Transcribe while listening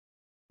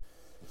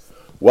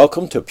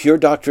Welcome to Pure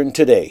Doctrine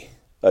Today,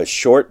 a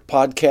short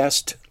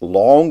podcast,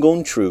 long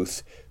on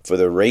truth for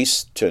the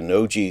race to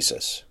know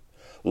Jesus.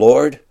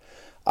 Lord,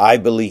 I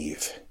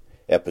believe.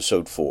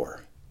 Episode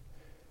 4.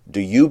 Do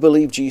you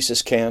believe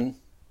Jesus can?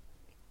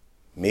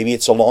 Maybe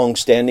it's a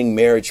long-standing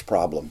marriage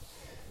problem.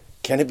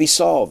 Can it be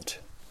solved?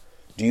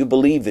 Do you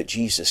believe that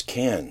Jesus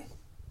can?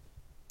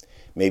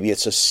 Maybe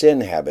it's a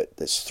sin habit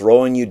that's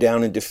throwing you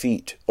down in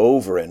defeat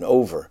over and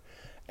over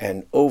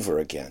and over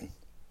again.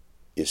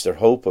 Is there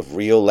hope of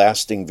real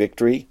lasting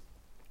victory?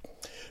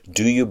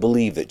 Do you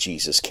believe that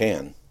Jesus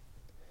can?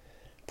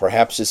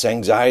 Perhaps it's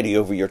anxiety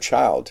over your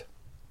child.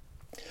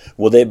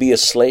 Will they be a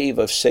slave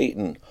of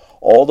Satan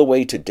all the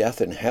way to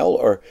death and hell,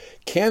 or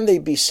can they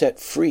be set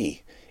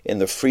free in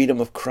the freedom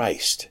of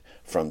Christ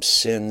from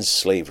sin's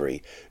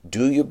slavery?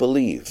 Do you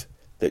believe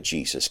that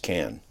Jesus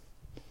can?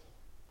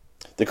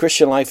 The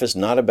Christian life is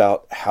not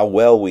about how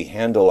well we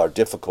handle our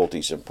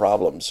difficulties and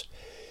problems.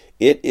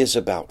 It is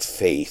about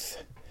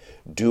faith.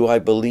 Do I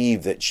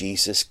believe that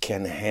Jesus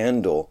can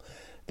handle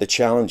the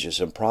challenges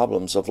and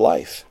problems of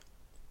life,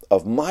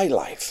 of my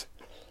life,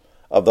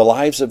 of the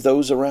lives of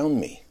those around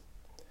me?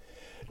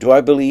 Do I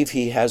believe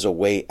He has a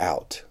way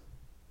out?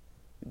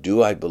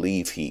 Do I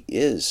believe He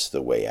is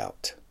the way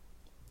out?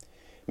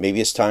 Maybe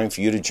it's time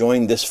for you to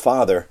join this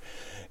father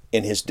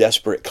in his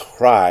desperate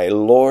cry,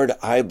 Lord,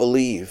 I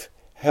believe.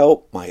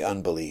 Help my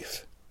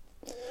unbelief.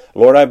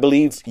 Lord, I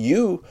believe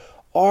you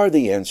are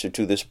the answer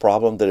to this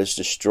problem that is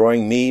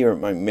destroying me or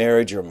my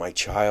marriage or my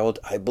child.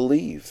 I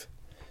believe.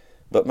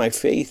 But my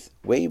faith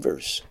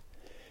wavers.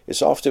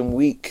 It's often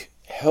weak.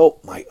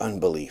 Help my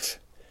unbelief.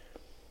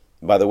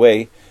 By the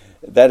way,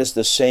 that is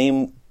the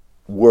same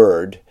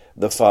word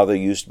the Father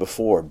used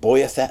before.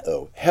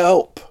 Boiatheo.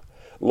 Help.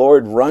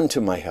 Lord, run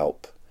to my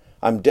help.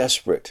 I'm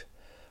desperate.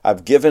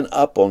 I've given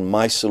up on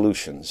my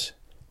solutions.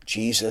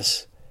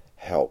 Jesus,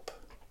 help.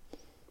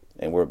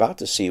 And we're about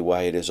to see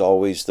why it is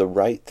always the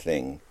right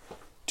thing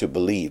to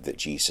believe that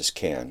Jesus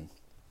can.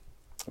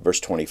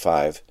 Verse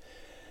 25,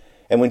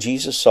 and when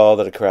Jesus saw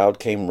that a crowd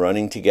came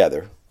running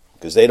together,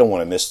 because they don't want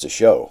to miss the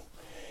show,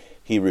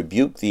 He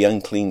rebuked the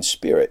unclean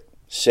spirit,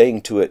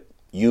 saying to it,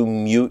 You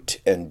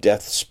mute and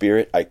deaf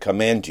spirit, I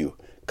command you,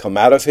 come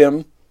out of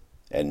him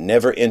and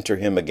never enter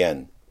him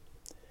again.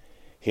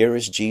 Here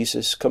is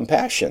Jesus'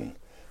 compassion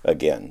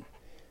again.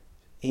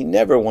 He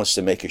never wants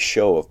to make a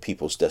show of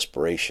people's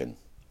desperation.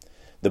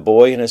 The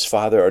boy and his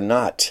father are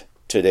not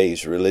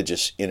today's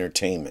religious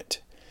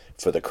entertainment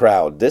for the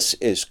crowd. This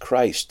is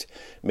Christ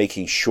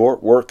making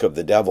short work of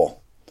the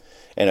devil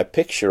and a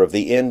picture of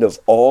the end of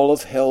all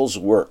of hell's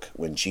work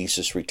when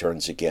Jesus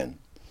returns again.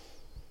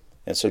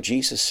 And so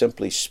Jesus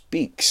simply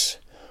speaks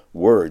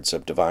words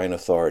of divine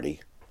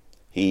authority.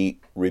 He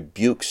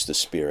rebukes the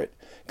spirit,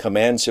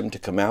 commands him to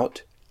come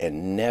out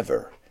and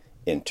never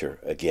enter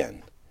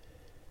again.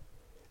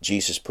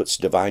 Jesus puts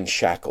divine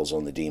shackles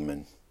on the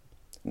demon.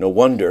 No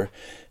wonder,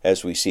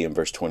 as we see in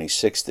verse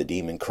 26, the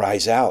demon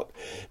cries out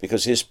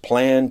because his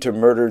plan to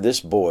murder this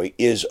boy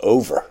is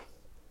over.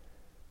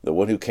 The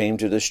one who came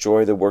to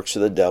destroy the works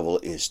of the devil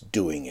is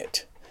doing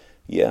it.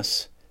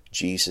 Yes,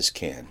 Jesus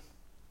can.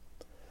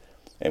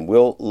 And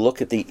we'll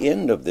look at the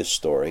end of this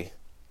story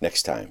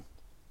next time.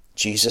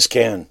 Jesus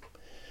can.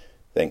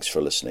 Thanks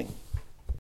for listening.